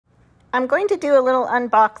I'm going to do a little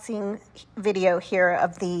unboxing video here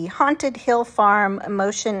of the Haunted Hill Farm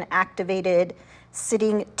motion activated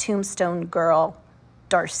sitting tombstone girl,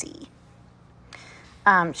 Darcy.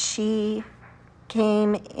 She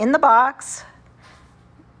came in the box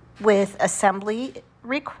with assembly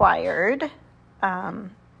required.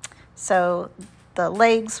 So the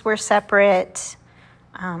legs were separate.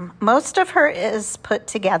 Most of her is put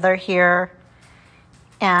together here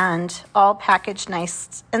and all packaged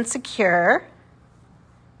nice and secure.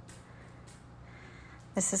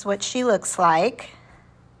 This is what she looks like.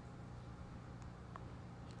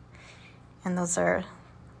 And those are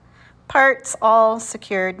parts all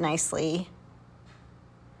secured nicely.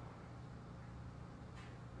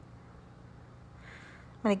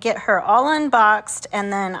 I'm going to get her all unboxed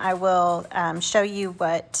and then I will show you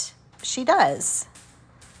what she does.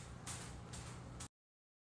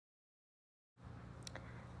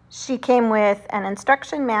 She came with an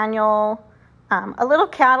instruction manual, a little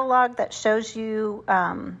catalog that shows you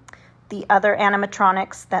the other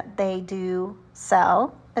animatronics that they do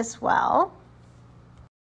sell as well.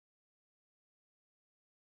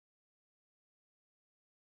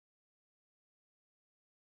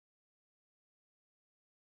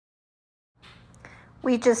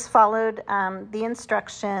 We just followed the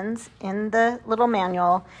instructions in the little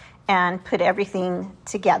manual and put everything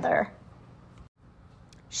together.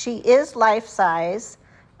 She is life-size,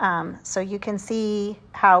 so you can see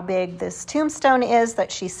how big this tombstone is that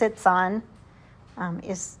she sits on.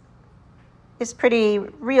 Is pretty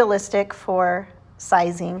realistic for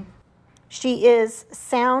sizing. She is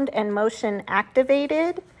sound and motion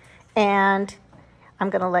activated, and I'm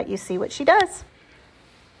going to let you see what she does.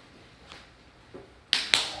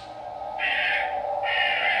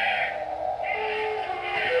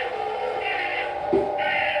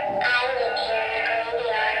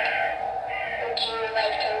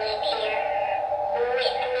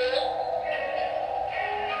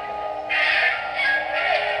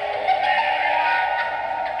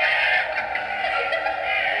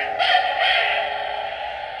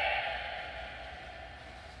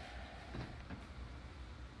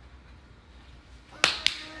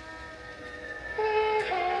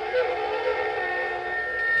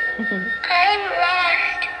 I'm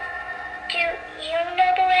lost. Do you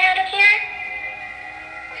know the way out of here?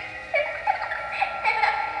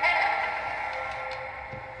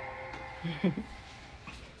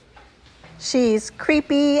 She's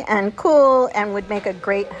creepy and cool and would make a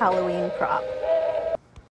great Halloween prop.